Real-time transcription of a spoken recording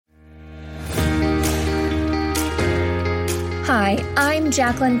Hi, I'm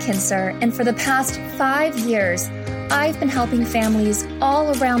Jacqueline Kinser, and for the past 5 years, I've been helping families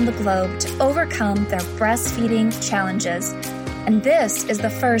all around the globe to overcome their breastfeeding challenges. And this is the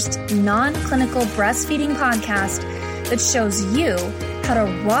first non-clinical breastfeeding podcast that shows you how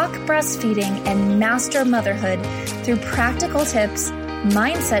to rock breastfeeding and master motherhood through practical tips,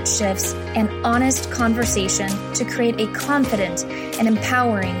 mindset shifts, and honest conversation to create a confident and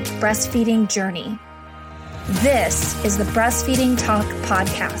empowering breastfeeding journey. This is the Breastfeeding Talk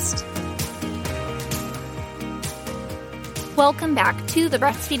Podcast. Welcome back to the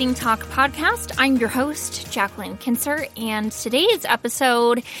Breastfeeding Talk Podcast. I'm your host, Jacqueline Kinser, and today's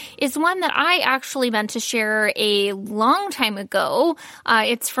episode is one that I actually meant to share a long time ago.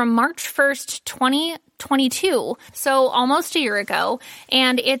 It's from March 1st, 2022, so almost a year ago,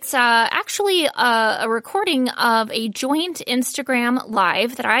 and it's actually a recording of a joint Instagram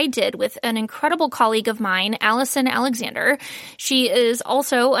live that I did with an incredible colleague of mine, Allison Alexander. She is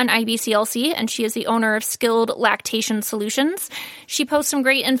also an IBCLC, and she is the owner of Skilled Lactation Solutions. She posts some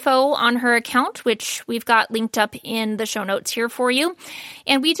great info on her account, which we've got linked up in the show notes here for you.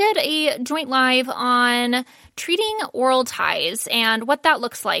 And we did a joint live on treating oral ties and what that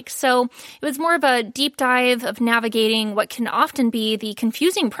looks like. So it was more of a deep dive of navigating what can often be the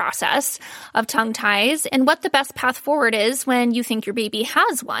confusing process of tongue ties and what the best path forward is when you think your baby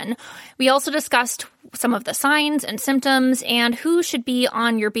has one. We also discussed some of the signs and symptoms and who should be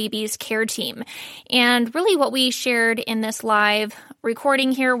on your baby's care team. And really what we shared in this live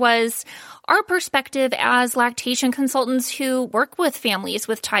recording here was our perspective as lactation consultants who work with families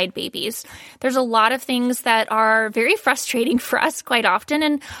with tied babies. There's a lot of things that are very frustrating for us quite often,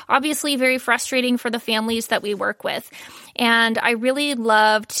 and obviously very frustrating for the families that we work with. And I really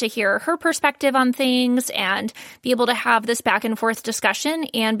loved to hear her perspective on things and be able to have this back and forth discussion.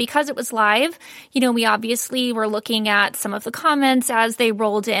 And because it was live, we obviously were looking at some of the comments as they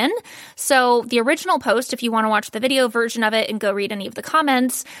rolled in. So the original post, if you want to watch the video version of it and go read any of the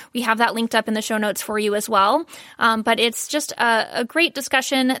comments, we have that linked up in the show notes for you as well. But it's just a great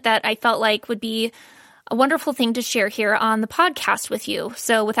discussion that I felt like would be a wonderful thing to share here on the podcast with you.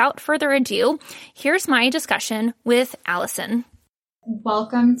 So without further ado, here's my discussion with Allison.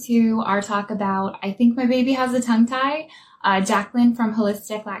 Welcome to our talk about I Think My Baby Has a Tongue Tie. Jacqueline from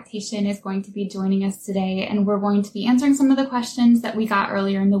Holistic Lactation is going to be joining us today, and we're going to be answering some of the questions that we got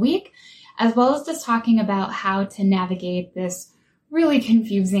earlier in the week, as well as just talking about how to navigate this really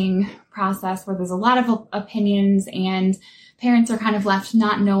confusing process where there's a lot of opinions and parents are kind of left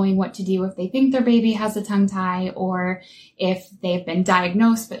not knowing what to do if they think their baby has a tongue tie or if they've been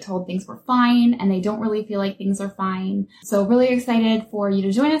diagnosed but told things were fine and they don't really feel like things are fine. So really excited for you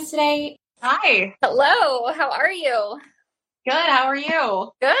to join us today. Hi. Hello. How are you? Good. How are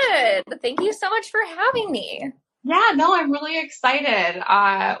you? Good. Thank you so much for having me. Yeah, no, I'm really excited.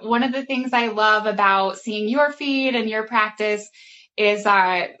 One of the things I love about seeing your feed and your practice is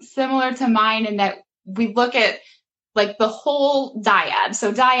similar to mine in that we look at like the whole dyad.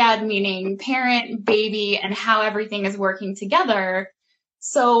 So dyad meaning parent, baby, and how everything is working together.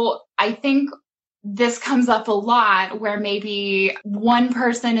 So I think this comes up a lot where maybe one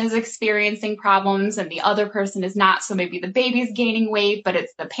person is experiencing problems and the other person is not. So maybe the baby's gaining weight, but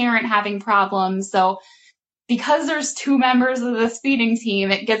it's the parent having problems. So because there's two members of this feeding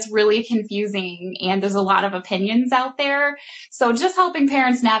team, it gets really confusing and there's a lot of opinions out there. So just helping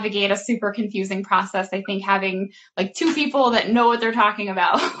parents navigate a super confusing process, I think having like two people that know what they're talking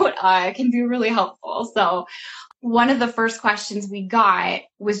about can be really helpful. So one of the first questions we got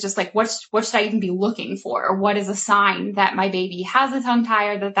was just like, what should I even be looking for? Or what is a sign that my baby has a tongue tie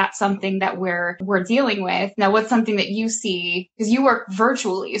or that that's something that we're dealing with? Now, what's something that you see? Because you work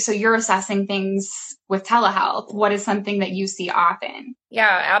virtually, so you're assessing things with telehealth. What is something that you see often?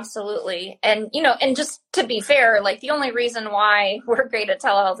 Yeah, absolutely. And, and just to be fair, like the only reason why we're great at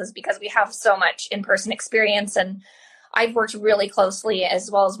telehealth is because we have so much in-person experience. And I've worked really closely,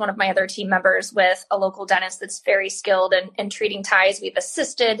 as well as one of my other team members, with a local dentist that's very skilled in treating ties. We've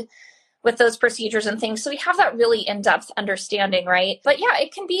assisted with those procedures and things. So we have that really in-depth understanding, right? But yeah,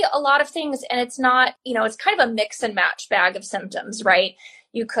 it can be a lot of things. And it's not, it's kind of a mix and match bag of symptoms, right?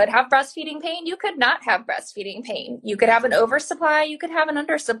 You could have breastfeeding pain. You could not have breastfeeding pain. You could have an oversupply. You could have an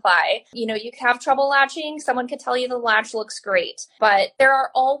undersupply. You could have trouble latching. Someone could tell you the latch looks great, but there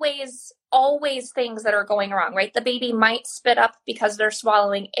are always things that are going wrong, right? The baby might spit up because they're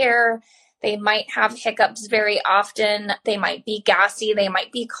swallowing air. They might have hiccups very often. They might be gassy. They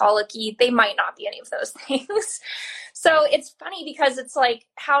might be colicky. They might not be any of those things. So it's funny because it's like,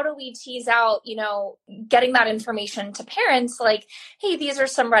 how do we tease out, getting that information to parents like, hey, these are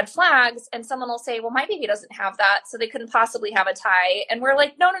some red flags. And someone will say, well, my baby doesn't have that, so they couldn't possibly have a tie. And we're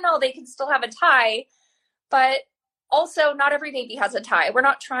like, no, they can still have a tie. But also, not every baby has a tie. We're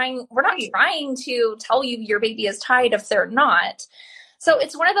not trying to tell you your baby is tied if they're not. So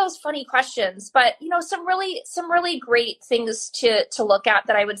it's one of those funny questions, but some really great things to look at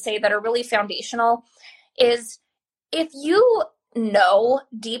that I would say that are really foundational is if you know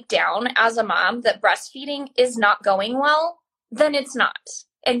deep down as a mom that breastfeeding is not going well, then it's not.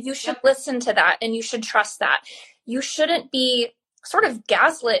 And you should listen to that and you should trust that. You shouldn't be sort of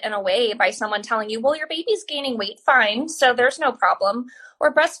gaslit in a way by someone telling you, well, your baby's gaining weight, fine, so there's no problem.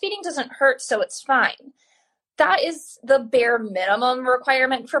 Or breastfeeding doesn't hurt, so it's fine. That is the bare minimum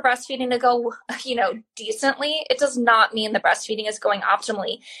requirement for breastfeeding to go, decently. It does not mean that breastfeeding is going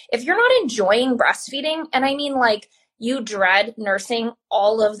optimally. If you're not enjoying breastfeeding, and I mean like you dread nursing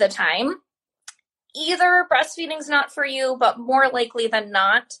all of the time, either breastfeeding's not for you, but more likely than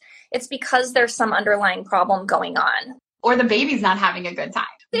not, it's because there's some underlying problem going on. Or the baby's not having a good time.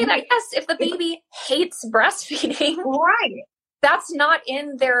 And I guess if the baby hates breastfeeding, right, that's not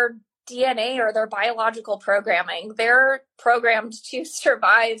in their DNA or their biological programming. They're programmed to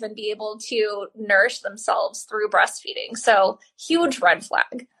survive and be able to nourish themselves through breastfeeding. So huge red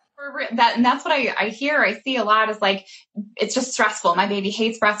flag. And that's what I hear. I see a lot is like, it's just stressful. My baby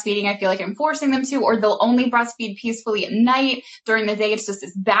hates breastfeeding. I feel like I'm forcing them to, or they'll only breastfeed peacefully at night. During the day, it's just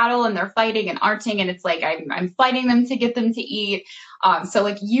this battle and they're fighting and arching. And it's like, I'm fighting them to get them to eat. So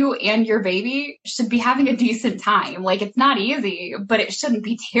like you and your baby should be having a decent time. Like it's not easy, but it shouldn't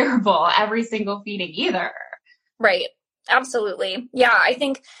be terrible every single feeding either. Right. Absolutely. Yeah. I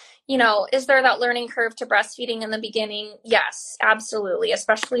think, is there that learning curve to breastfeeding in the beginning? Yes, absolutely.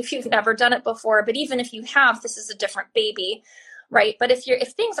 Especially if you've never done it before. But even if you have, this is a different baby, right? But if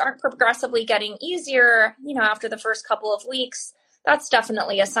things aren't progressively getting easier, after the first couple of weeks, that's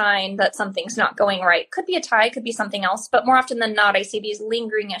definitely a sign that something's not going right. Could be a tie, could be something else. But more often than not, I see these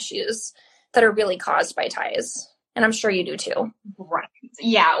lingering issues that are really caused by ties. And I'm sure you do too. Right.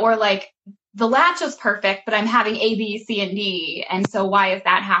 Yeah. Or like, the latch is perfect, but I'm having A, B, C, and D. And so why is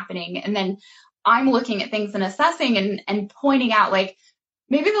that happening? And then I'm looking at things and assessing and pointing out like,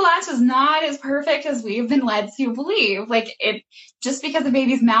 maybe the latch is not as perfect as we've been led to believe. Like it, just because a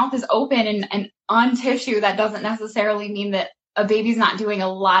baby's mouth is open and on tissue, that doesn't necessarily mean that a baby's not doing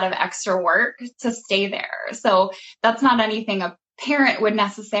a lot of extra work to stay there. So that's not anything a parent would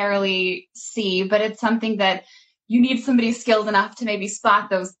necessarily see, but it's something that you need somebody skilled enough to maybe spot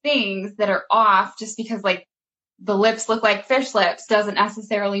those things that are off. Just because like the lips look like fish lips doesn't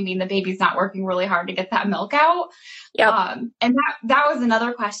necessarily mean the baby's not working really hard to get that milk out. Yeah. And that was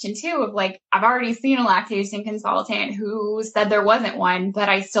another question too of like, I've already seen a lactation consultant who said there wasn't one, but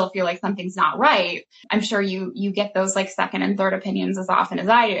I still feel like something's not right. I'm sure you get those like second and third opinions as often as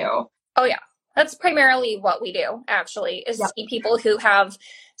I do. Oh yeah. That's primarily what we do, actually, is see people who have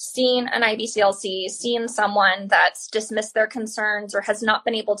seen an IBCLC, seen someone that's dismissed their concerns or has not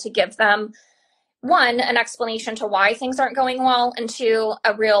been able to give them, one, an explanation to why things aren't going well, and two,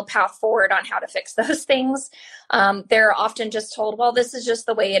 a real path forward on how to fix those things. They're often just told, well, this is just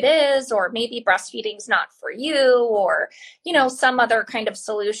the way it is, or maybe breastfeeding's not for you, or, some other kind of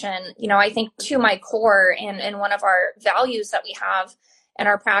solution. I think to my core and one of our values that we have in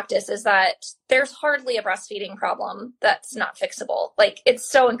our practice is that there's hardly a breastfeeding problem that's not fixable. Like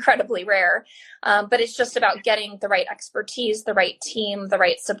it's so incredibly rare, but it's just about getting the right expertise, the right team, the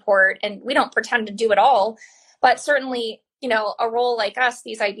right support. And we don't pretend to do it all, but certainly, a role like us,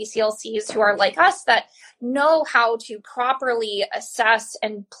 these IBCLCs who are like us that know how to properly assess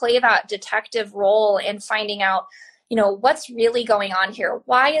and play that detective role in finding out, what's really going on here?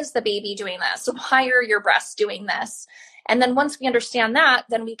 Why is the baby doing this? Why are your breasts doing this? And then once we understand that,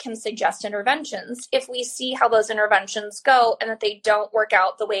 then we can suggest interventions. If we see how those interventions go and that they don't work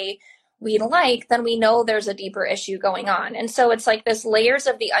out the way we'd like, then we know there's a deeper issue going on. And so it's like this layers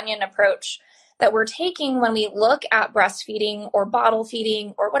of the onion approach that we're taking when we look at breastfeeding or bottle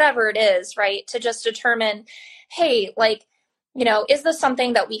feeding or whatever it is, right? To just determine, hey, is this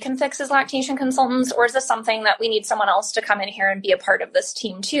something that we can fix as lactation consultants, or is this something that we need someone else to come in here and be a part of this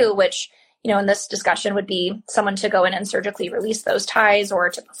team too, which in this discussion would be someone to go in and surgically release those ties or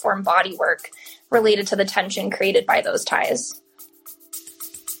to perform body work related to the tension created by those ties.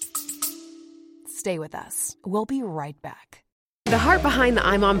 Stay with us. We'll be right back. The heart behind the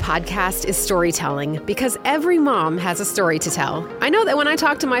iMom podcast is storytelling, because every mom has a story to tell. I know that when I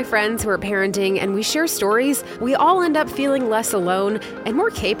talk to my friends who are parenting and we share stories, we all end up feeling less alone and more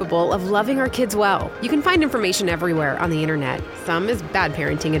capable of loving our kids well. You can find information everywhere on the internet. Some is bad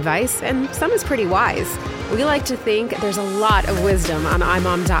parenting advice, and some is pretty wise. We like to think there's a lot of wisdom on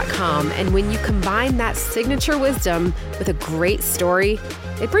imom.com, and when you combine that signature wisdom with a great story,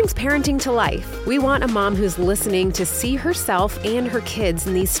 it brings parenting to life. We want a mom who's listening to see herself and her kids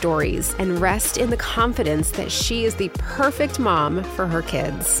in these stories and rest in the confidence that she is the perfect mom for her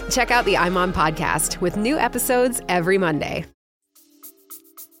kids. Check out the iMom podcast with new episodes every Monday.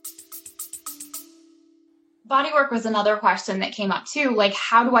 Bodywork was another question that came up too. Like,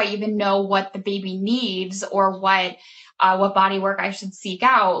 how do I even know what the baby needs or what bodywork I should seek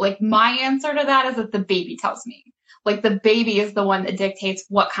out? Like, my answer to that is that the baby tells me. Like, the baby is the one that dictates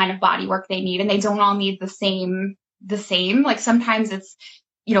what kind of body work they need, and they don't all need the same. Like, sometimes it's,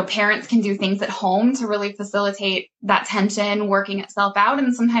 parents can do things at home to really facilitate that tension working itself out,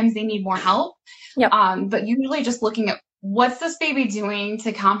 and sometimes they need more help. Yep. But usually just looking at what's this baby doing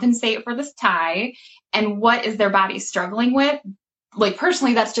to compensate for this tie, and what is their body struggling with. Like,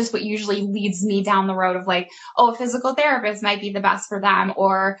 personally, that's just what usually leads me down the road of like, a physical therapist might be the best for them,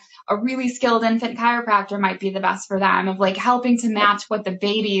 or a really skilled infant chiropractor might be the best for them, of like helping to match what the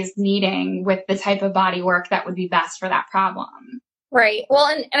baby is needing with the type of body work that would be best for that problem. Right. Well,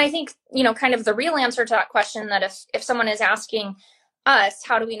 and I think, kind of the real answer to that question, that if someone is asking us,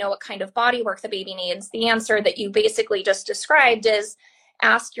 how do we know what kind of body work the baby needs? The answer that you basically just described is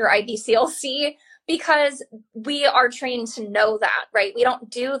ask your IBCLC, because we are trained to know that, right? We don't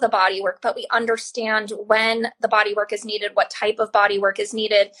do the body work, but we understand when the body work is needed, what type of body work is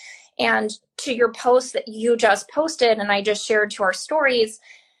needed. And to your post that you just posted, and I just shared to our stories,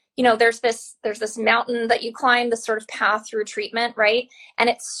 there's this mountain that you climb, this sort of path through treatment, right? And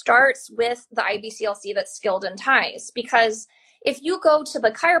it starts with the IBCLC that's skilled in ties, because if you go to the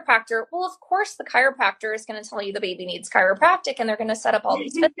chiropractor, well, of course, the chiropractor is going to tell you the baby needs chiropractic, and they're going to set up all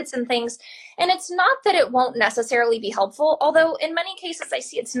these visits and things. And it's not that it won't necessarily be helpful, although in many cases I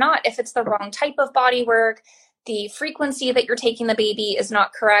see it's not. If it's the wrong type of body work, the frequency that you're taking the baby is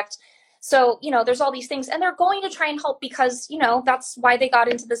not correct. So, there's all these things, and they're going to try and help because, that's why they got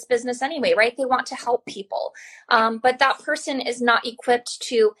into this business anyway, right? They want to help people. But that person is not equipped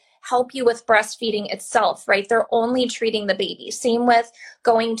to help you with breastfeeding itself, right? They're only treating the baby. Same with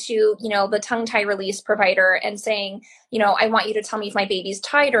going to, the tongue tie release provider and saying, I want you to tell me if my baby's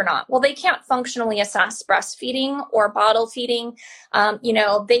tied or not. Well, they can't functionally assess breastfeeding or bottle feeding.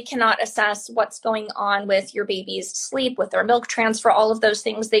 They cannot assess what's going on with your baby's sleep, with their milk transfer, all of those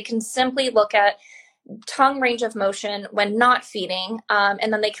things. They can simply look at tongue range of motion when not feeding,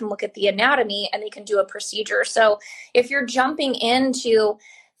 and then they can look at the anatomy and they can do a procedure. So if you're jumping into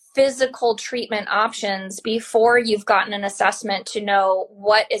physical treatment options before you've gotten an assessment to know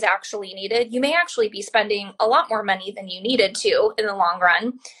what is actually needed, you may actually be spending a lot more money than you needed to in the long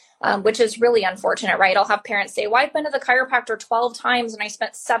run, which is really unfortunate, right? I'll have parents say, well, I've been to the chiropractor 12 times and I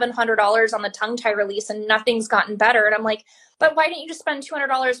spent $700 on the tongue tie release and nothing's gotten better. And I'm like, but why didn't you just spend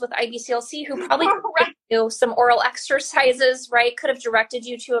 $200 with IBCLC, who probably could do some oral exercises, right? Could have directed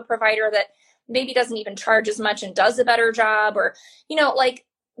you to a provider that maybe doesn't even charge as much and does a better job, or,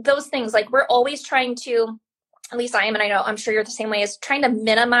 those things. Like, we're always trying to, at least I am, and I'm sure you're the same way, is trying to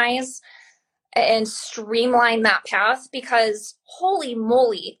minimize and streamline that path, because holy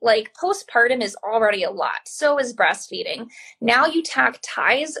moly, like, postpartum is already a lot. So is breastfeeding. Now you tack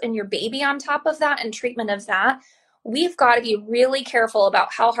ties and your baby on top of that and treatment of that. We've got to be really careful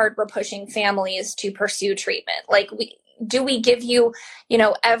about how hard we're pushing families to pursue treatment. Like, do we give you,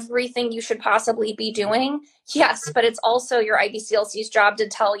 everything you should possibly be doing? Yes, but it's also your IBCLC's job to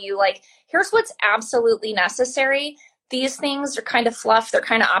tell you, like, here's what's absolutely necessary. These things are kind of fluff. They're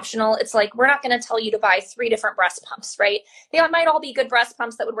kind of optional. It's like, we're not going to tell you to buy 3 different breast pumps, right? They might all be good breast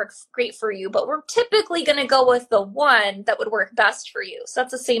pumps that would work great for you, but we're typically going to go with the one that would work best for you. So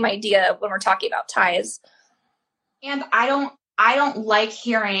that's the same idea when we're talking about ties. And I don't like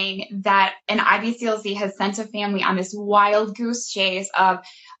hearing that an IBCLC has sent a family on this wild goose chase of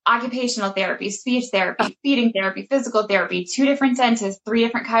occupational therapy, speech therapy, feeding therapy, physical therapy, 2 different dentists, 3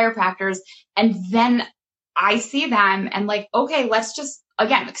 different chiropractors. And then I see them and like, okay, let's just,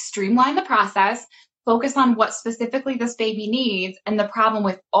 again, streamline the process, focus on what specifically this baby needs. And the problem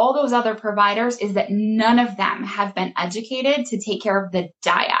with all those other providers is that none of them have been educated to take care of the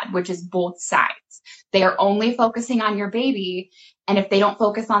dyad, which is both sides. They are only focusing on your baby. And if they don't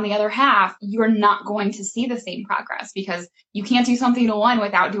focus on the other half, you're not going to see the same progress, because you can't do something to one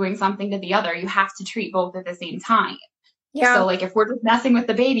without doing something to the other. You have to treat both at the same time. Yeah. So like if we're just messing with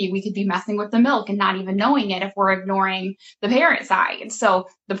the baby, we could be messing with the milk and not even knowing it if we're ignoring the parent side. So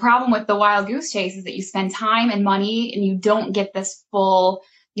the problem with the wild goose chase is that you spend time and money and you don't get this full,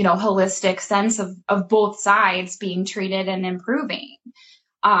 holistic sense of both sides being treated and improving.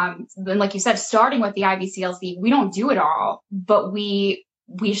 Then like you said, starting with the IBCLC, we don't do it all, but we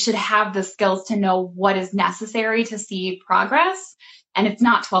should have the skills to know what is necessary to see progress. And it's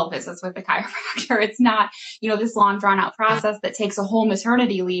not 12 visits with the chiropractor. It's not, this long drawn out process that takes a whole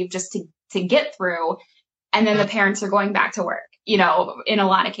maternity leave just to get through. And then the parents are going back to work, in a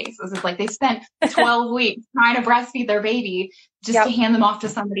lot of cases. It's like they spent 12 weeks trying to breastfeed their baby just to hand them off to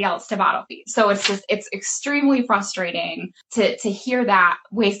somebody else to bottle feed. So it's extremely frustrating to hear that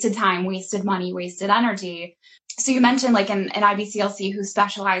wasted time, wasted money, wasted energy. So you mentioned like an IBCLC who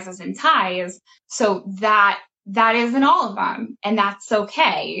specializes in ties. So that isn't all of them, and that's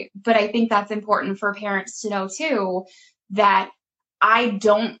okay. But I think that's important for parents to know too, that I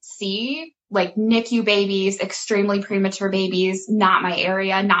don't see like NICU babies, extremely premature babies, not my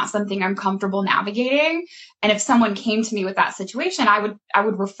area, not something I'm comfortable navigating. And if someone came to me with that situation, I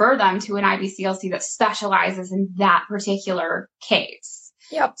would refer them to an IBCLC that specializes in that particular case.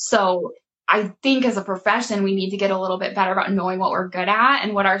 Yep. So I think as a profession, we need to get a little bit better about knowing what we're good at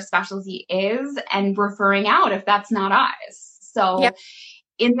and what our specialty is and referring out if that's not us. So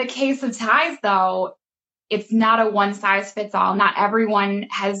in the case of ties, though, it's not a one size fits all. Not everyone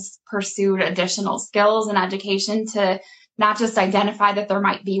has pursued additional skills and education to not just identify that there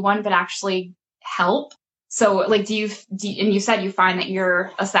might be one, but actually help. So like, and you said you find that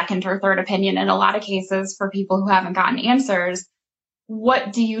you're a second or third opinion in a lot of cases for people who haven't gotten answers.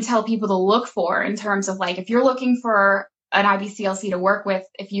 What do you tell people to look for in terms of like, if you're looking for an IBCLC to work with,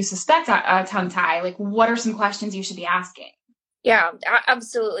 if you suspect a tongue tie, like what are some questions you should be asking? Yeah,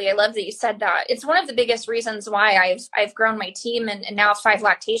 absolutely. I love that you said that. It's one of the biggest reasons why I've grown my team and now 5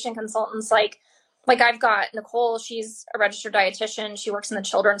 lactation consultants. Like I've got Nicole, she's a registered dietitian. She works in the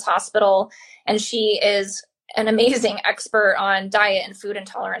Children's Hospital and she is an amazing expert on diet and food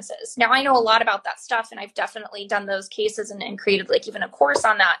intolerances. Now I know a lot about that stuff and I've definitely done those cases and created like even a course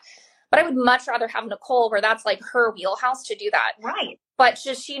on that, but I would much rather have Nicole where that's like her wheelhouse to do that. Right. But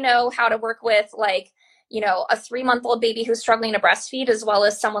does she know how to work with like, a 3-month-old baby who's struggling to breastfeed as well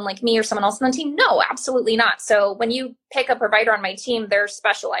as someone like me or someone else on the team? No, absolutely not. So when you pick a provider on my team, they're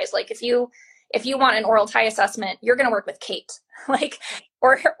specialized. Like if you want an oral tie assessment, you're going to work with Kate,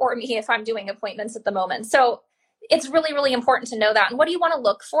 or me if I'm doing appointments at the moment. So it's really, really important to know that. And what do you want to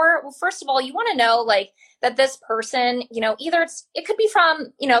look for? Well, first of all, you want to know like that this person, either it could be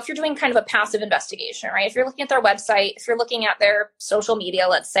from, if you're doing kind of a passive investigation, right? If you're looking at their website, if you're looking at their social media,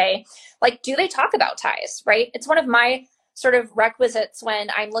 let's say, like, do they talk about ties, right? It's one of my sort of requisites when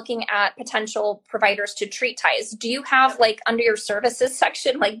I'm looking at potential providers to treat ties. Do you have like under your services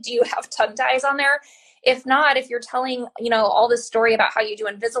section, like, do you have tongue ties on there? If not, if you're telling, all this story about how you do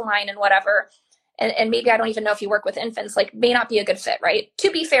Invisalign and whatever, and maybe I don't even know if you work with infants, like may not be a good fit, right? To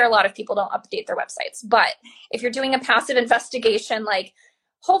be fair, a lot of people don't update their websites. But if you're doing a passive investigation, like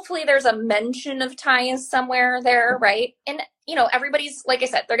hopefully there's a mention of ties somewhere there, right? And, everybody's, like I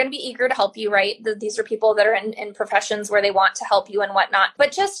said, they're going to be eager to help you, right? These are people that are in professions where they want to help you and whatnot.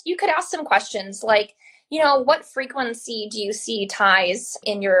 But just, you could ask some questions like, what frequency do you see ties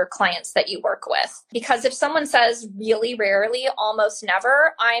in your clients that you work with? Because if someone says really rarely, almost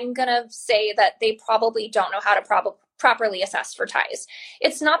never, I'm going to say that they probably don't know how to properly assess for ties.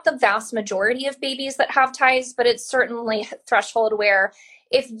 It's not the vast majority of babies that have ties, but it's certainly a threshold where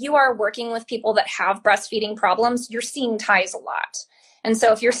if you are working with people that have breastfeeding problems, you're seeing ties a lot. And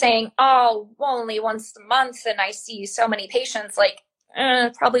so if you're saying, oh, only once a month and I see so many patients, like,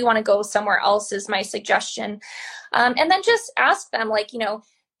 probably want to go somewhere else is my suggestion. And then just ask them, like,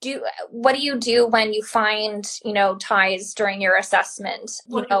 what do you do when you find, ties during your assessment?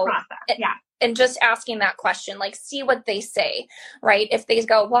 And just asking that question, like, see what they say, right? If they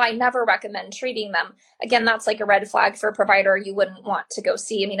go, well, I never recommend treating them. Again, that's like a red flag for a provider you wouldn't want to go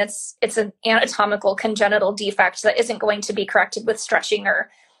see. I mean, it's an anatomical congenital defect that isn't going to be corrected with stretching or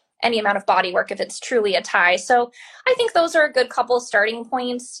any amount of body work if it's truly a tie. So I think those are a good couple starting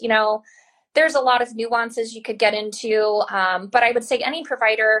points. There's a lot of nuances you could get into, but I would say any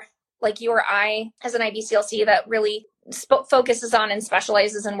provider like you or I as an IBCLC that really focuses on and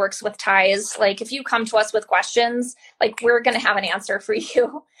specializes and works with ties, like if you come to us with questions, like we're going to have an answer for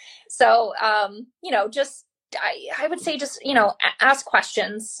you. So, just I would say just, ask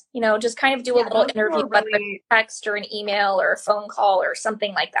questions, just kind of do a little interview, whether it's text or an email or a phone call or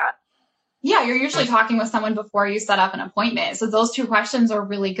something like that. Yeah, you're usually talking with someone before you set up an appointment. So those two questions are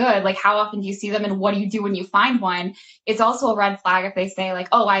really good. Like, how often do you see them and what do you do when you find one? It's also a red flag if they say like,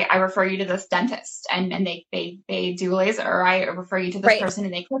 oh, I refer you to this dentist and they do laser, or I refer you to this person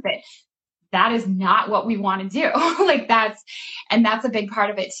and they clip it. That is not what we want to do. Like that's a big part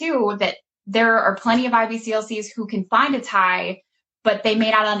of it too, that there are plenty of IBCLCs who can find a tie, but they may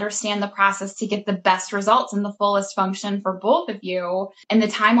not understand the process to get the best results and the fullest function for both of you. And the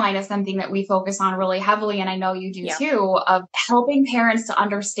timeline is something that we focus on really heavily, and I know you do too, of helping parents to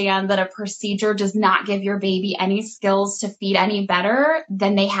understand that a procedure does not give your baby any skills to feed any better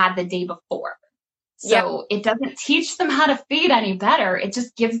than they had the day before. So it doesn't teach them how to feed any better. It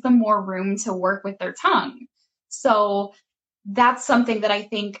just gives them more room to work with their tongue. So that's something that I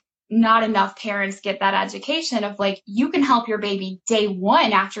think not enough parents get that education of, like, you can help your baby day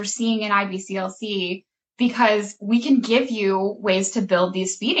one after seeing an IBCLC, because we can give you ways to build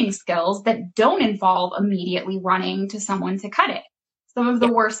these feeding skills that don't involve immediately running to someone to cut it. Some of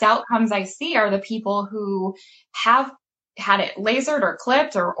the worst outcomes I see are the people who have had it lasered or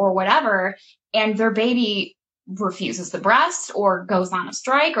clipped or whatever, and their baby refuses the breast or goes on a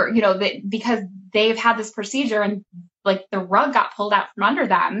strike, or, you know, because they've had this procedure and like the rug got pulled out from under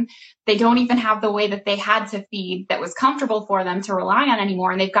them. They don't even have the way that they had to feed that was comfortable for them to rely on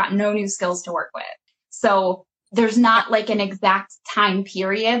anymore. And they've got no new skills to work with. So there's not like an exact time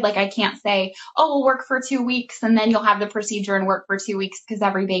period. Like I can't say, oh, we'll work for 2 weeks and then you'll have the procedure and work for 2 weeks, because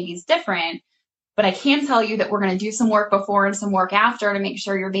every baby's different. But I can tell you that we're going to do some work before and some work after to make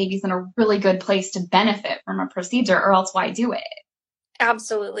sure your baby's in a really good place to benefit from a procedure, or else why do it?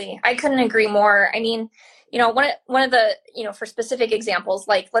 Absolutely. I couldn't agree more. I mean, you know, one of the, you know, for specific examples,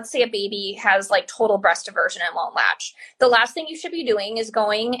 like let's say a baby has like total breast aversion and won't latch. The last thing you should be doing is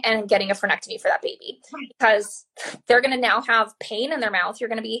going and getting a frenectomy for that baby, because they're going to now have pain in their mouth. You're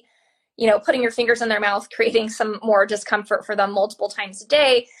going to be, you know, putting your fingers in their mouth, creating some more discomfort for them multiple times a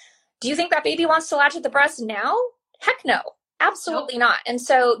day. Do you think that baby wants to latch at the breast now? Heck no, absolutely not. And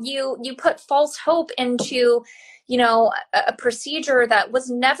so you put false hope into, you know, a procedure that was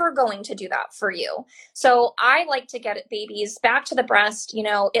never going to do that for you. So I like to get babies back to the breast, you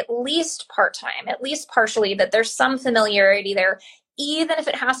know, at least part-time, at least partially, that there's some familiarity there, even if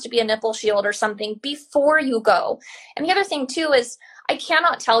it has to be a nipple shield or something before you go. And the other thing too is, I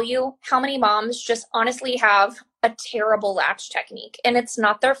cannot tell you how many moms just honestly have a terrible latch technique, and it's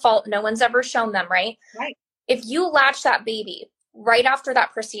not their fault. No one's ever shown them, right? Right. If you latch that baby right after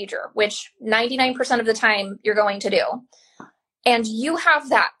that procedure, which 99% of the time you're going to do, and you have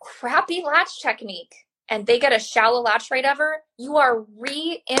that crappy latch technique and they get a shallow latch rate ever, you are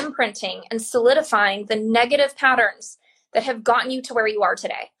re-imprinting and solidifying the negative patterns that have gotten you to where you are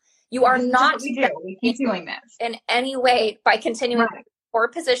today. You are not we keep doing this in any way by continuing poor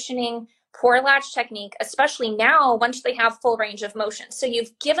positioning, poor latch technique, especially now once they have full range of motion. So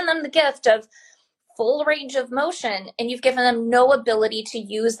you've given them the gift of full range of motion, and you've given them no ability to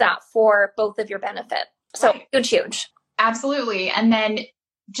use that for both of your benefit. So huge. Absolutely. And then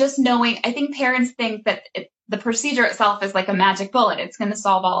just knowing, I think parents think that the procedure itself is like a magic bullet. It's going to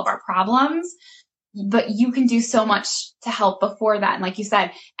solve all of our problems, but you can do so much to help before that. And like you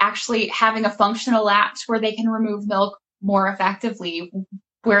said, actually having a functional latch where they can remove milk more effectively,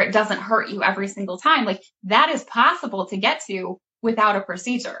 where it doesn't hurt you every single time. Like that is possible to get to without a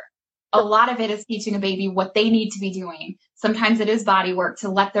procedure. A lot of it is teaching a baby what they need to be doing. Sometimes it is body work to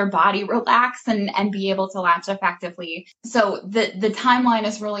let their body relax and be able to latch effectively. So the timeline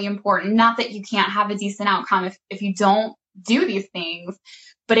is really important. Not that you can't have a decent outcome if you don't do these things,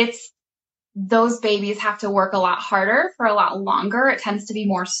 but it's those babies have to work a lot harder for a lot longer. It tends to be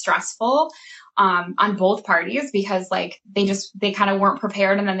more stressful on both parties, because like they kind of weren't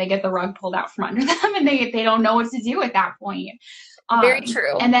prepared, and then they get the rug pulled out from under them and they don't know what to do at that point. Very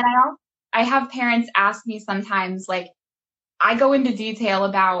true. And then I have parents ask me sometimes, like, I go into detail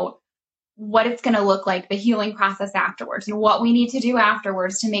about what it's going to look like, the healing process afterwards, and what we need to do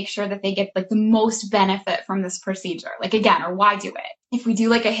afterwards to make sure that they get like the most benefit from this procedure. Like again, or why do it? If we do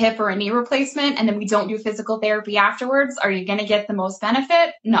like a hip or a knee replacement and then we don't do physical therapy afterwards, are you going to get the most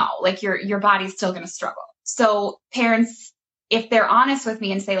benefit? No, like your body's still going to struggle. So parents, if they're honest with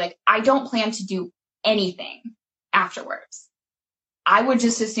me and say like, I don't plan to do anything afterwards, I would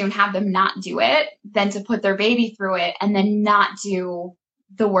just as soon have them not do it than to put their baby through it and then not do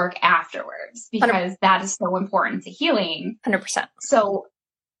the work afterwards, because 100%. That is so important to healing. 100%. So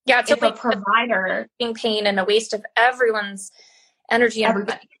yeah, it's if a provider being pain and a waste of everyone's energy and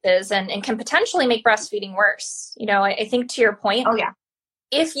resources, and can potentially make breastfeeding worse. You know, I think to your point, oh yeah,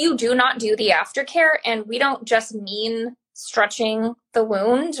 if you do not do the aftercare, and we don't just mean stretching the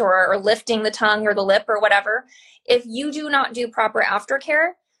wound or lifting the tongue or the lip or whatever, if you do not do proper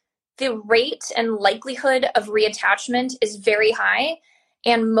aftercare, the rate and likelihood of reattachment is very high.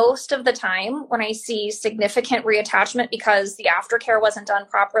 And most of the time when I see significant reattachment because the aftercare wasn't done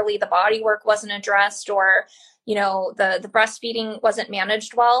properly, the body work wasn't addressed, or, the breastfeeding wasn't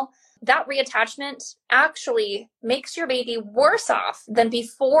managed well, that reattachment actually makes your baby worse off than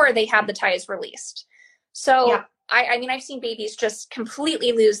before they had the ties released. So yeah. I've seen babies just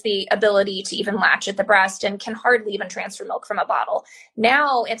completely lose the ability to even latch at the breast and can hardly even transfer milk from a bottle.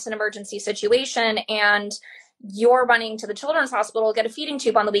 Now it's an emergency situation and you're running to the children's hospital to get a feeding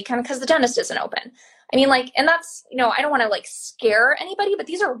tube on the weekend because the dentist isn't open. And that's, I don't want to scare anybody, but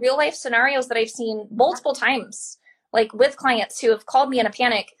these are real life scenarios that I've seen multiple times, with clients who have called me in a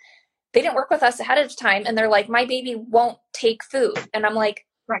panic. They didn't work with us ahead of time. And they're like, my baby won't take food. And I'm like,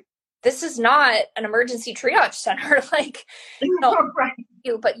 right, this is not an emergency triage center. Right.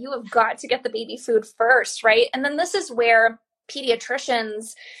 But you have got to get the baby food first. Right. And then this is where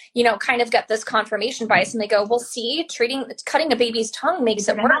pediatricians, kind of get this confirmation bias and they go, well, see, cutting a baby's tongue makes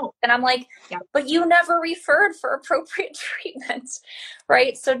it worse. And I'm like, yeah. But you never referred for appropriate treatment,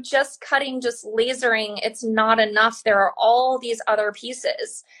 right? So just lasering, it's not enough. There are all these other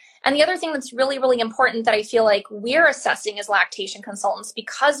pieces. And the other thing that's really, really important that I feel like we're assessing as lactation consultants,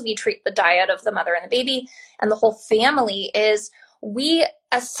 because we treat the diet of the mother and the baby and the whole family, is we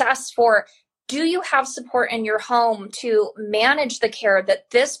assess for, do you have support in your home to manage the care that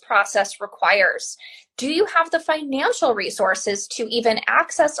this process requires? Do you have the financial resources to even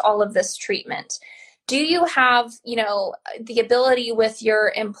access all of this treatment? Do you have, the ability with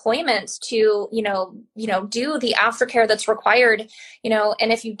your employment to, do the aftercare that's required,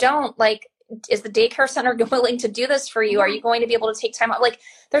 and if you don't, is the daycare center willing to do this for you? Are you going to be able to take time out?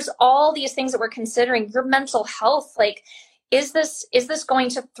 There's all these things that we're considering. Your mental health, is this going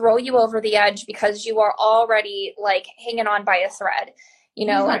to throw you over the edge because you are already hanging on by a thread,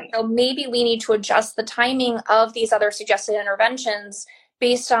 Right. And so maybe we need to adjust the timing of these other suggested interventions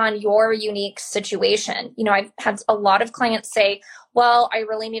based on your unique situation. I've had a lot of clients say, well, I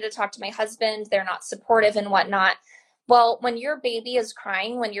really need to talk to my husband. They're not supportive and whatnot. Well, when your baby is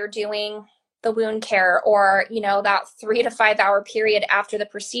crying, when you're doing the wound care or, that 3 to 5 hour period after the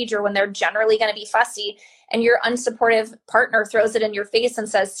procedure, when they're generally going to be fussy and your unsupportive partner throws it in your face and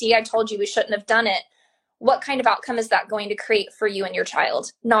says, see, I told you we shouldn't have done it. What kind of outcome is that going to create for you and your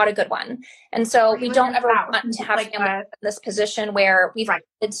child? Not a good one. And so we don't ever want to have families in this position where we've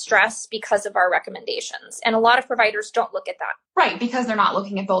had stress because of our recommendations. And a lot of providers don't look at that. Right. Because they're not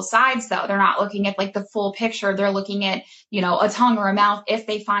looking at both sides though. They're not looking at the full picture. They're looking at, a tongue or a mouth if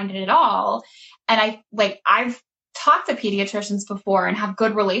they find it at all. And I've talked to pediatricians before and have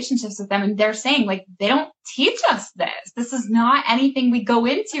good relationships with them. And they're saying they don't teach us this. This is not anything we go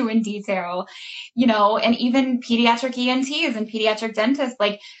into in detail, and even pediatric ENTs and pediatric dentists,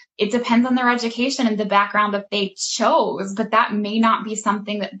 it depends on their education and the background that they chose, but that may not be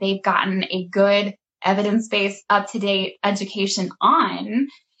something that they've gotten a good evidence-based, up-to-date education on.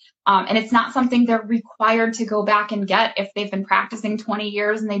 And it's not something they're required to go back and get if they've been practicing 20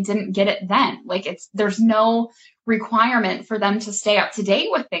 years and they didn't get it then. There's no requirement for them to stay up to date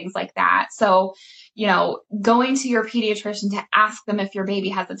with things like that. So, going to your pediatrician to ask them if your baby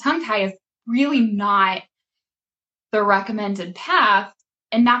has a tongue tie is really not the recommended path.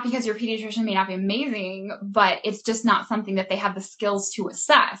 And not because your pediatrician may not be amazing, but it's just not something that they have the skills to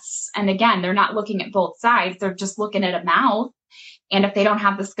assess. And again, they're not looking at both sides. They're just looking at a mouth. And if they don't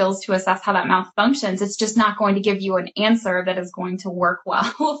have the skills to assess how that mouth functions, it's just not going to give you an answer that is going to work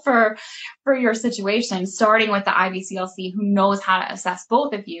well for your situation. Starting with the IBCLC, who knows how to assess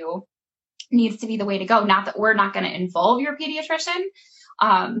both of you, needs to be the way to go. Not that we're not going to involve your pediatrician,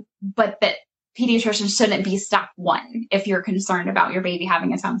 but that pediatricians shouldn't be step one if you're concerned about your baby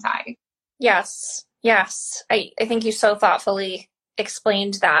having a tongue tie. Yes. I think you so thoughtfully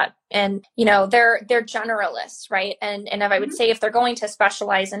explained that. And, they're generalists, right? And if I would say if they're going to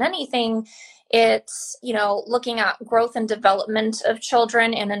specialize in anything, it's, looking at growth and development of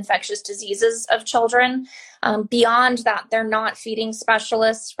children and infectious diseases of children. Beyond that, they're not feeding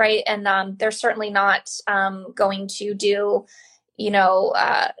specialists, right? And they're certainly not going to do,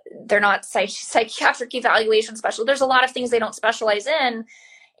 they're not psychiatric evaluation specialists. There's a lot of things they don't specialize in.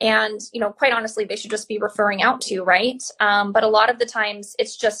 And, quite honestly, they should just be referring out to, right? But a lot of the times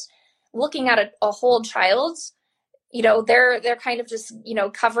it's just looking at a whole child they're kind of just,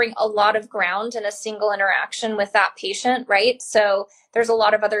 covering a lot of ground in a single interaction with that patient, right? So there's a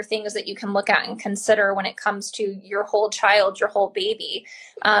lot of other things that you can look at and consider when it comes to your whole child, your whole baby.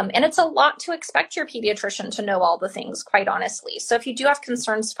 And it's a lot to expect your pediatrician to know all the things, quite honestly. So if you do have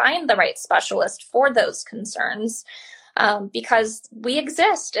concerns, find the right specialist for those concerns, because we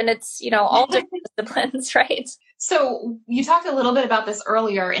exist and it's, all different disciplines, right? So you talked a little bit about this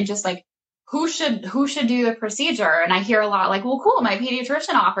earlier and just like, who should do the procedure? And I hear a lot like, well, cool, my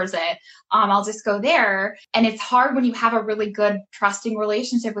pediatrician offers it. I'll just go there. And it's hard when you have a really good trusting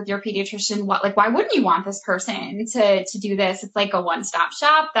relationship with your pediatrician. Why wouldn't you want this person to do this? It's like a one-stop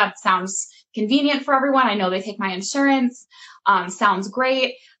shop. That sounds convenient for everyone. I know they take my insurance. Sounds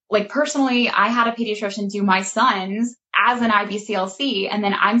great. Like personally, I had a pediatrician do my son's as an IBCLC, and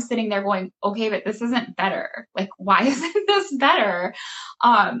then I'm sitting there going, okay, but this isn't better. Like, why isn't this better?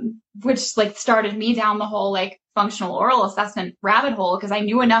 Which like started me down the whole like functional oral assessment rabbit hole, because I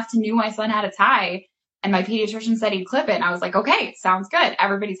knew enough to know my son had a tie, and my pediatrician said he'd clip it. And I was like, okay, sounds good.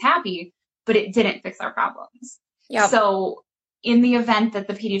 Everybody's happy, but it didn't fix our problems. Yeah. So in the event that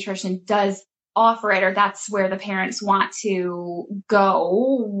the pediatrician does offer it, or that's where the parents want to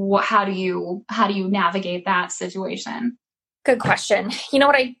go, how do you navigate that situation? Good question. You know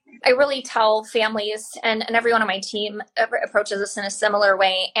what I really tell families, and everyone on my team approaches this in a similar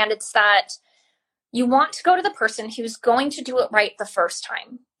way, and it's that you want to go to the person who's going to do it right the first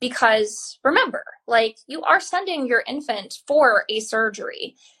time. Because remember, like, you are sending your infant for a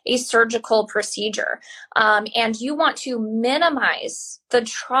surgery, a surgical procedure, and you want to minimize the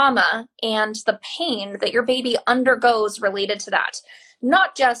trauma and the pain that your baby undergoes related to that.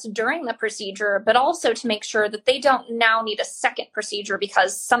 Not just during the procedure, but also to make sure that they don't now need a second procedure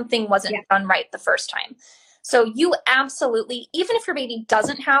because something wasn't done right the first time. So you absolutely, even if your baby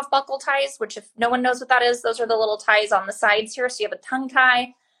doesn't have buccal ties, which if no one knows what that is, those are the little ties on the sides here. So you have a tongue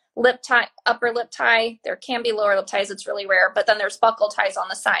tie, lip tie, upper lip tie. There can be lower lip ties. It's really rare, but then there's buccal ties on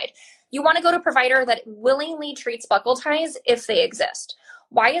the side. You want to go to a provider that willingly treats buccal ties if they exist.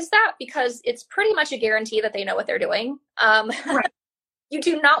 Why is that? Because it's pretty much a guarantee that they know what they're doing. Right. You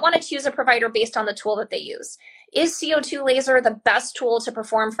do not want to choose a provider based on the tool that they use. Is CO2 laser the best tool to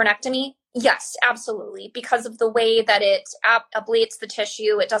perform frenectomy? Yes, absolutely. Because of the way that it ablates the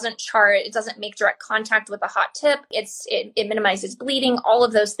tissue, it doesn't chart, it doesn't make direct contact with a hot tip, it minimizes bleeding, all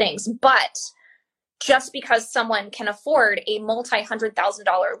of those things. But just because someone can afford a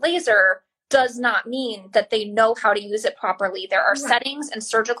multi-$100,000 laser does not mean that they know how to use it properly. There are settings and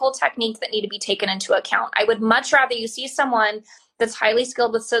surgical technique that need to be taken into account. I would much rather you see someone that's highly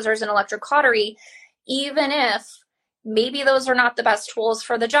skilled with scissors and electrocautery, even if maybe those are not the best tools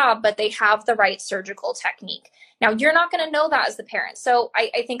for the job, but they have the right surgical technique. Now, you're not going to know that as the parent. So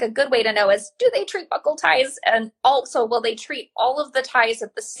I think a good way to know is, do they treat buccal ties? And also, will they treat all of the ties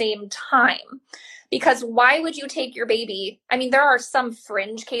at the same time? Because why would you take your baby? I mean, there are some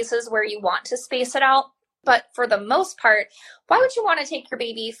fringe cases where you want to space it out. But for the most part, why would you want to take your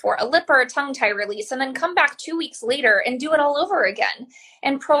baby for a lip or a tongue tie release and then come back 2 weeks later and do it all over again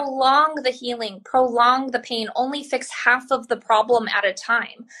and prolong the healing, prolong the pain, only fix half of the problem at a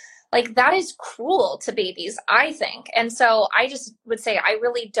time? Like, that is cruel to babies, I think. And so I just would say I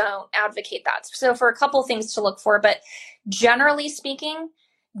really don't advocate that. So for a couple things to look for, but generally speaking,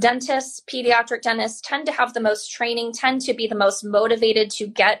 dentists, pediatric dentists tend to have the most training, tend to be the most motivated to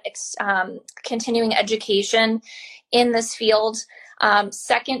get continuing education in this field.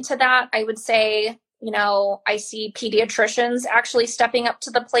 Second to that, I would say, I see pediatricians actually stepping up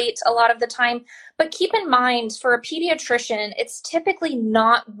to the plate a lot of the time. But keep in mind, for a pediatrician, it's typically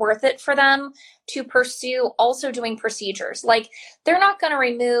not worth it for them to pursue also doing procedures. Like, they're not going to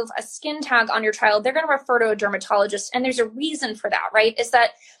remove a skin tag on your child. They're going to refer to a dermatologist. And there's a reason for that, right? Is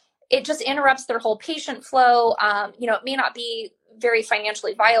that it just interrupts their whole patient flow. It may not be very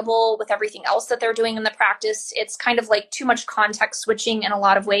financially viable with everything else that they're doing in the practice. It's kind of like too much context switching in a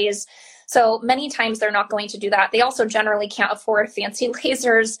lot of ways. So many times they're not going to do that. They also generally can't afford fancy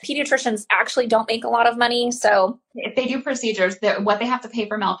lasers. Pediatricians actually don't make a lot of money. So if they do procedures, what they have to pay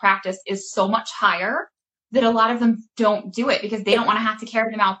for malpractice is so much higher that a lot of them don't do it because they don't want to have to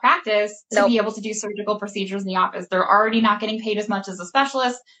carry the malpractice to be able to do surgical procedures in the office. They're already not getting paid as much as a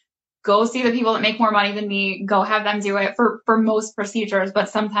specialist. Go see the people that make more money than me. Go have them do it for most procedures, but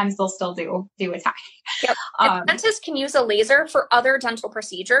sometimes they'll still do a tie. Yep. Dentists can use a laser for other dental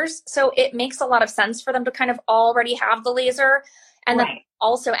procedures. So it makes a lot of sense for them to kind of already have the laser and then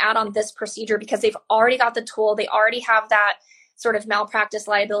also add on this procedure because they've already got the tool. They already have that sort of malpractice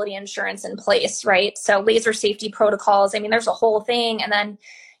liability insurance in place, right? So laser safety protocols. I mean, there's a whole thing. And then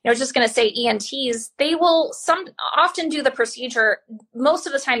I was just going to say ENTs, they will often do the procedure. Most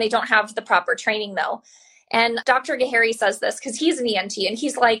of the time they don't have the proper training though. And Dr. Gahary says this because he's an ENT and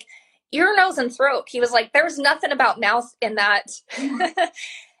he's like, ear, nose, and throat. He was like, there's nothing about mouth in that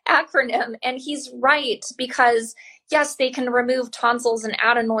acronym. And he's right, because yes, they can remove tonsils and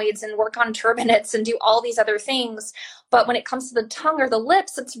adenoids and work on turbinates and do all these other things. But when it comes to the tongue or the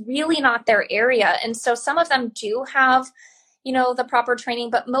lips, it's really not their area. And so some of them do have, the proper training,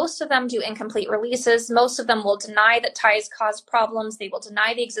 but most of them do incomplete releases. Most of them will deny that ties cause problems. They will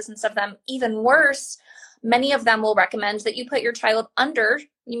deny the existence of them. Even worse, many of them will recommend that you put your child under,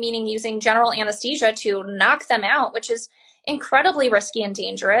 meaning using general anesthesia to knock them out, which is incredibly risky and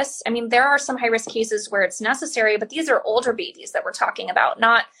dangerous. I mean, there are some high-risk cases where it's necessary, but these are older babies that we're talking about,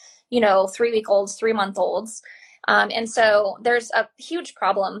 not, 3-week-olds, 3-month-olds. And so there's a huge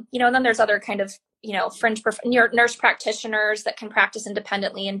problem, and then there's other kind of, fringe nurse practitioners that can practice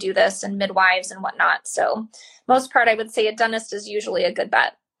independently and do this, and midwives and whatnot. So most part, I would say a dentist is usually a good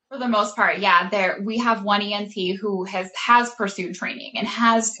bet. For the most part, yeah. We have one ENT who has pursued training and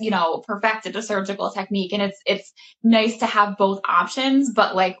has, perfected a surgical technique. And it's nice to have both options.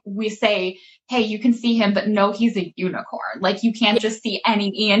 But like we say, hey, you can see him, but no, he's a unicorn. Like you can't just see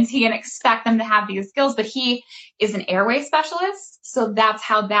any ENT and expect them to have these skills. But he is an airway specialist. So that's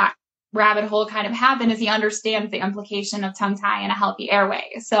how that rabbit hole kind of happened, is he understands the implication of tongue tie and a healthy airway.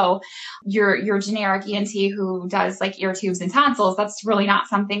 So your generic ENT who does like ear tubes and tonsils, that's really not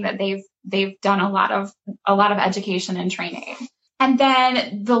something that they've done a lot of education and training. And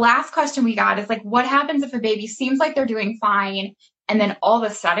then the last question we got is like, what happens if a baby seems like they're doing fine and then all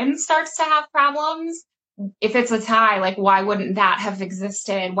of a sudden starts to have problems? If it's a tie, like why wouldn't that have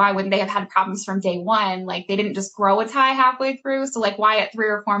existed? Why wouldn't they have had problems from day one? Like they didn't just grow a tie halfway through. So like why at 3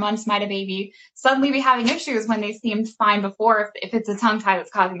 or 4 months might a baby suddenly be having issues when they seemed fine before, if it's a tongue tie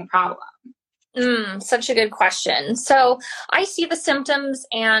that's causing the problem? Such a good question. So I see the symptoms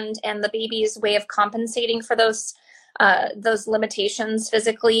and the baby's way of compensating for those limitations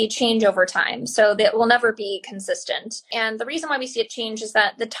physically change over time. So that will never be consistent. And the reason why we see it change is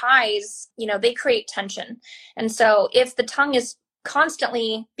that the ties, they create tension. And so if the tongue is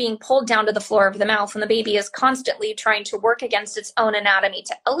constantly being pulled down to the floor of the mouth and the baby is constantly trying to work against its own anatomy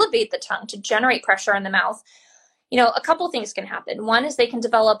to elevate the tongue, to generate pressure in the mouth, a couple things can happen. One is they can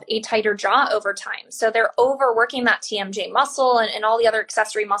develop a tighter jaw over time. So they're overworking that TMJ muscle and all the other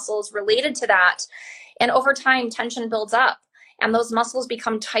accessory muscles related to that. And over time, tension builds up and those muscles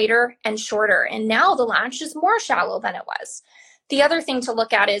become tighter and shorter. And now the latch is more shallow than it was. The other thing to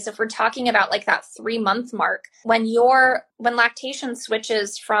look at is if we're talking about like that 3-month mark, when lactation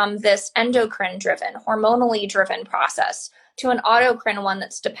switches from this endocrine driven, hormonally driven process to an autocrine one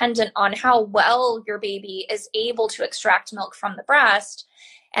that's dependent on how well your baby is able to extract milk from the breast,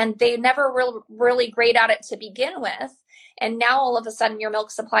 and they never really great at it to begin with. And now all of a sudden your milk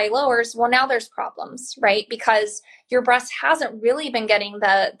supply lowers. Well, now there's problems, right? Because your breast hasn't really been getting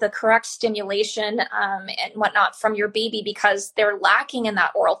the correct stimulation and whatnot from your baby because they're lacking in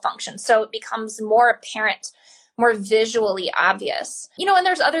that oral function. So it becomes more apparent, more visually obvious. And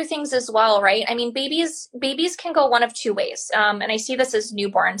there's other things as well, right? I mean, babies can go one of two ways. And I see this as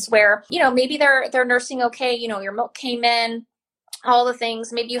newborns where, maybe they're nursing okay, your milk came in, all the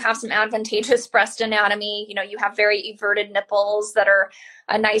things. Maybe you have some advantageous breast anatomy. You have very everted nipples that are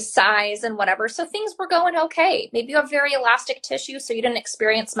a nice size and whatever. So things were going okay. Maybe you have very elastic tissue, so you didn't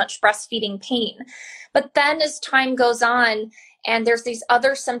experience much breastfeeding pain. But then as time goes on, and there's these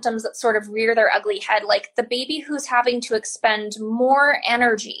other symptoms that sort of rear their ugly head, like the baby who's having to expend more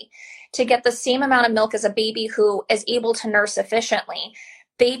energy to get the same amount of milk as a baby who is able to nurse efficiently,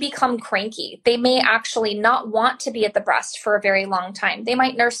 they become cranky. They may actually not want to be at the breast for a very long time. They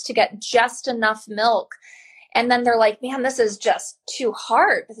might nurse to get just enough milk. And then they're like, man, this is just too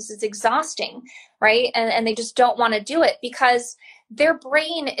hard. This is exhausting, right? And they just don't want to do it because their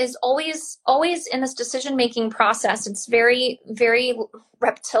brain is always in this decision-making process. It's very, very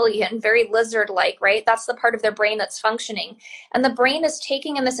reptilian, very lizard-like, right? That's the part of their brain that's functioning. And the brain is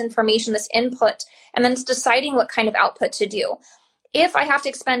taking in this information, this input, and then it's deciding what kind of output to do. If I have to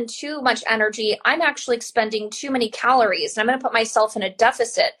expend too much energy, I'm actually expending too many calories and I'm going to put myself in a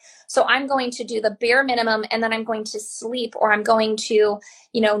deficit. So I'm going to do the bare minimum and then I'm going to sleep, or I'm going to,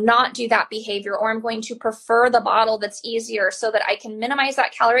 not do that behavior, or I'm going to prefer the bottle that's easier so that I can minimize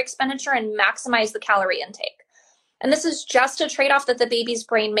that calorie expenditure and maximize the calorie intake. And this is just a trade-off that the baby's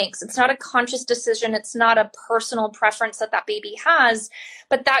brain makes. It's not a conscious decision. It's not a personal preference that baby has,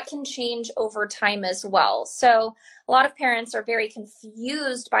 but that can change over time as well. So a lot of parents are very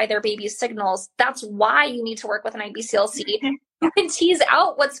confused by their baby's signals. That's why you need to work with an IBCLC You can tease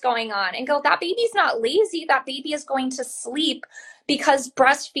out what's going on and go, that baby's not lazy. That baby is going to sleep because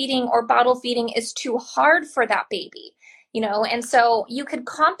breastfeeding or bottle feeding is too hard for that baby. And so you could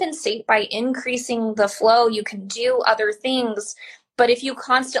compensate by increasing the flow. You can do other things. But if you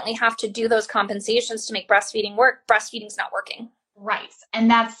constantly have to do those compensations to make breastfeeding work, breastfeeding's not working. Right. And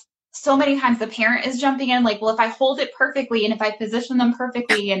that's so many times the parent is jumping in like, well, if I hold it perfectly and if I position them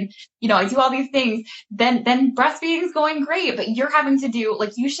perfectly and, I do all these things, then breastfeeding is going great. But you're having to do,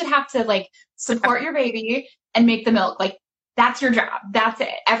 like, you should have to like support your baby and make the milk. Like, that's your job. That's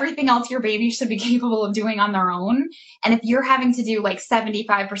it. Everything else your baby should be capable of doing on their own. And if you're having to do like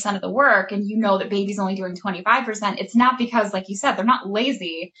 75% of the work and that baby's only doing 25%, it's not because, like you said, they're not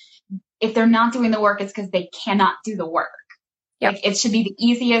lazy. If they're not doing the work, it's because they cannot do the work. Yep. Like, it should be the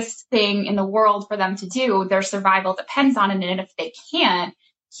easiest thing in the world for them to do. Their survival depends on it. And if they can't,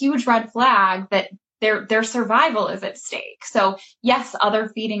 huge red flag that their survival is at stake. So yes, other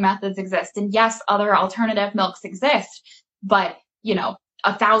feeding methods exist. And yes, other alternative milks exist. But,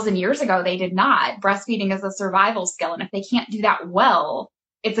 1,000 years ago, they did not. Breastfeeding is a survival skill. And if they can't do that well,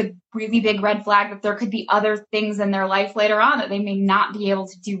 it's a really big red flag that there could be other things in their life later on that they may not be able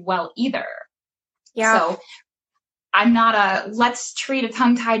to do well either. Yeah. So I'm not let's treat a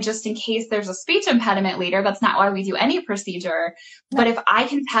tongue tie just in case there's a speech impediment later. That's not why we do any procedure. No. But if I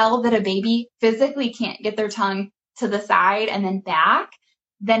can tell that a baby physically can't get their tongue to the side and then back,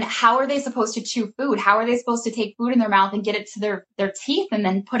 then how are they supposed to chew food? How are they supposed to take food in their mouth and get it to their teeth and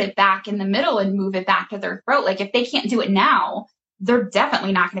then put it back in the middle and move it back to their throat? Like, if they can't do it now, they're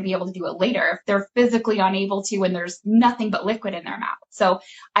definitely not going to be able to do it later if they're physically unable to and there's nothing but liquid in their mouth. So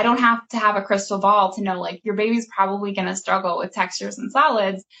I don't have to have a crystal ball to know, like, your baby's probably going to struggle with textures and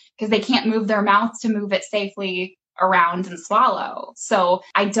solids because they can't move their mouth to move it safely around and swallow. So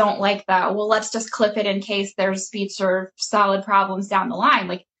I don't like that. Well, let's just clip it in case there's speech or solid problems down the line.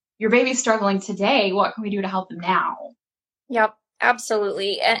 Like, your baby's struggling today. What can we do to help them now? Yep.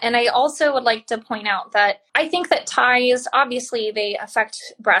 Absolutely. And I also would like to point out that I think that ties, obviously, they affect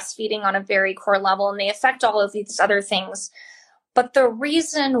breastfeeding on a very core level, and they affect all of these other things. But the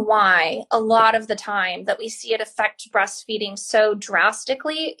reason why a lot of the time that we see it affect breastfeeding so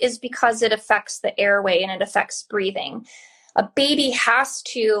drastically is because it affects the airway and it affects breathing. A baby has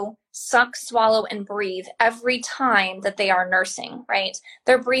to suck, swallow, and breathe every time that they are nursing, right?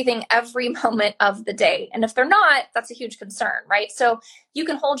 They're breathing every moment of the day. And if they're not, that's a huge concern, right? So you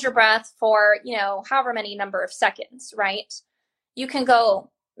can hold your breath for, however many number of seconds, right? You can go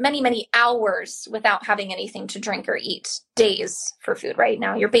many, many hours without having anything to drink or eat, days for food right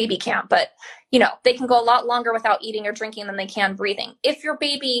now. Your baby can't, but, they can go a lot longer without eating or drinking than they can breathing. If your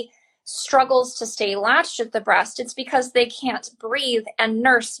baby struggles to stay latched at the breast, it's because they can't breathe and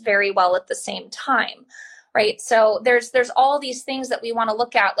nurse very well at the same time, right? So there's all these things that we want to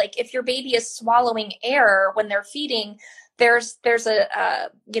look at. Like, if your baby is swallowing air when they're feeding, there's an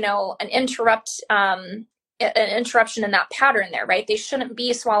interruption in that pattern there, right? They shouldn't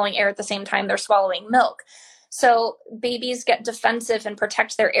be swallowing air at the same time they're swallowing milk. So babies get defensive and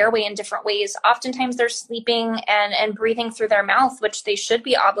protect their airway in different ways. Oftentimes they're sleeping and breathing through their mouth, which they should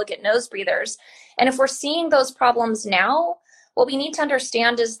be obligate nose breathers. And if we're seeing those problems now, what we need to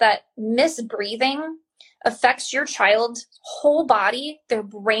understand is that misbreathing affects your child's whole body, their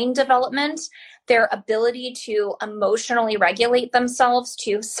brain development, their ability to emotionally regulate themselves,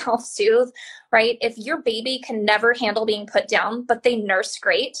 to self-soothe, right? If your baby can never handle being put down, but they nurse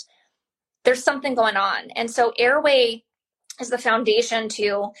great, there's something going on. And so airway is the foundation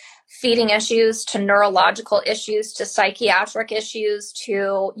to feeding issues, to neurological issues, to psychiatric issues,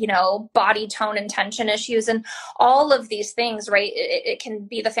 to, body tone and tension issues, and all of these things, right? It can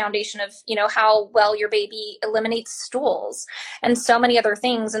be the foundation of, how well your baby eliminates stools and so many other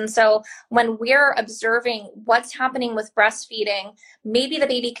things. And so when we're observing what's happening with breastfeeding, maybe the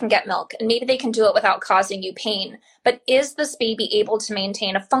baby can get milk and maybe they can do it without causing you pain. But is this baby able to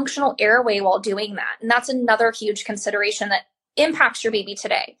maintain a functional airway while doing that? And that's another huge consideration that impacts your baby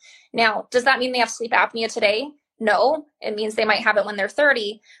today. Now, does that mean they have sleep apnea today? No, it means they might have it when they're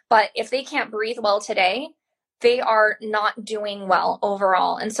 30. But if they can't breathe well today, they are not doing well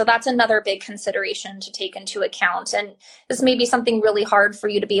overall. And so that's another big consideration to take into account. And this may be something really hard for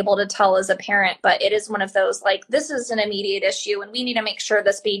you to be able to tell as a parent, but it is one of those, like, this is an immediate issue and we need to make sure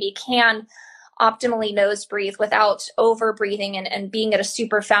this baby can optimally nose breathe without over breathing and being at a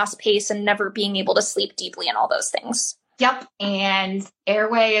super fast pace and never being able to sleep deeply and all those things. Yep. And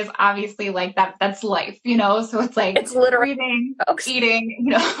airway is obviously like that. That's life, so it's like, it's literally breathing,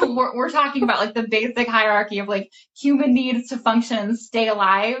 eating, we're talking about like the basic hierarchy of like human needs to function and stay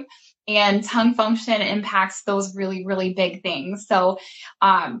alive. And tongue function impacts those really, really big things. So,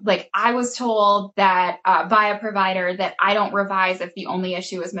 like I was told that by a provider that I don't revise if the only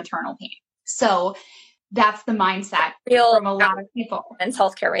issue is maternal pain. So that's the mindset from a lot of people. And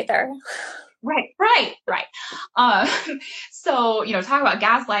healthcare right there. Right. So, talk about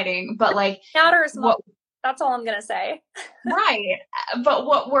gaslighting, but like matters. That's all I'm going to say. Right. But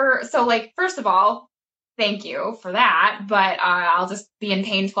first of all, thank you for that. But I'll just be in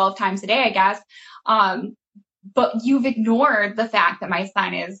pain 12 times a day, I guess. But you've ignored the fact that my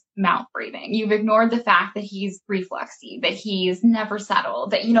son is mouth breathing. You've ignored the fact that he's refluxy, that he's never settled,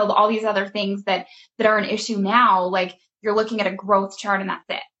 that, all these other things that are an issue now. Like you're looking at a growth chart and that's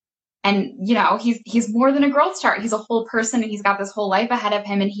it. And, he's more than a growth chart. He's a whole person and he's got this whole life ahead of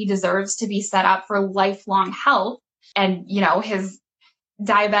him and he deserves to be set up for lifelong health. And, his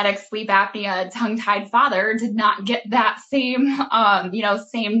diabetic sleep apnea tongue-tied father did not get that same,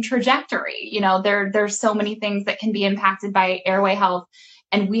 same trajectory. There's so many things that can be impacted by airway health.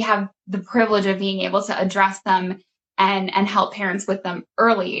 And we have the privilege of being able to address them and help parents with them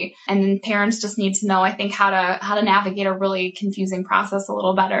early. And then parents just need to know, I think, how to navigate a really confusing process a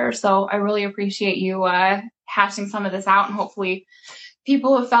little better. So I really appreciate you hashing some of this out, and hopefully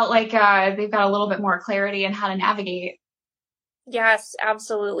people have felt like they've got a little bit more clarity in how to navigate. Yes,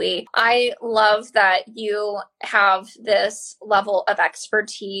 absolutely. I love that you have this level of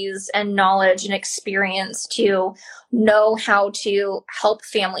expertise and knowledge and experience to know how to help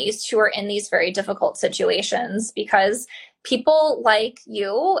families who are in these very difficult situations, because people like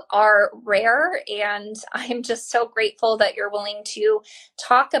you are rare. And I'm just so grateful that you're willing to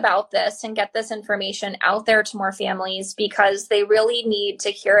talk about this and get this information out there to more families, because they really need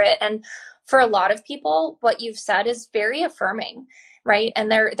to hear it. And for a lot of people, what you've said is very affirming, right? And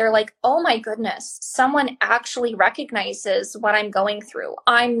they're like, oh my goodness, someone actually recognizes what I'm going through.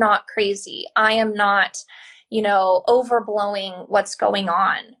 I'm not crazy. I am not, overblowing what's going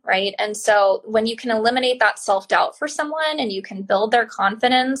on, right? And so when you can eliminate that self-doubt for someone and you can build their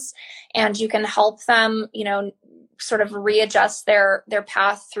confidence and you can help them, sort of readjust their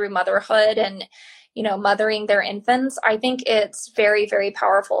path through motherhood and mothering their infants, I think it's very, very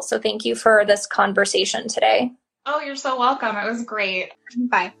powerful. So thank you for this conversation today. Oh, you're so welcome. It was great.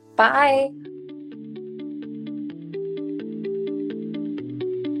 Bye. Bye.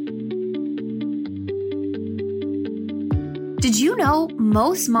 Did you know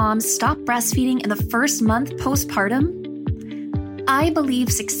most moms stop breastfeeding in the first month postpartum? I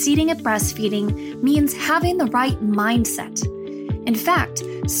believe succeeding at breastfeeding means having the right mindset. In fact,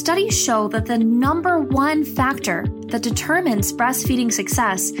 studies show that the number one factor that determines breastfeeding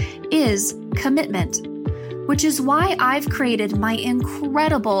success is commitment, which is why I've created my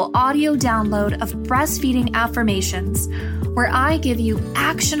incredible audio download of breastfeeding affirmations, where I give you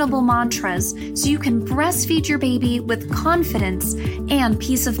actionable mantras so you can breastfeed your baby with confidence and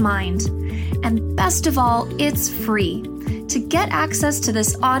peace of mind. And best of all, it's free. To get access to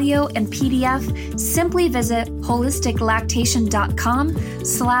this audio and PDF, simply visit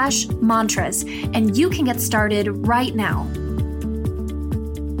holisticlactation.com/mantras, and you can get started right now.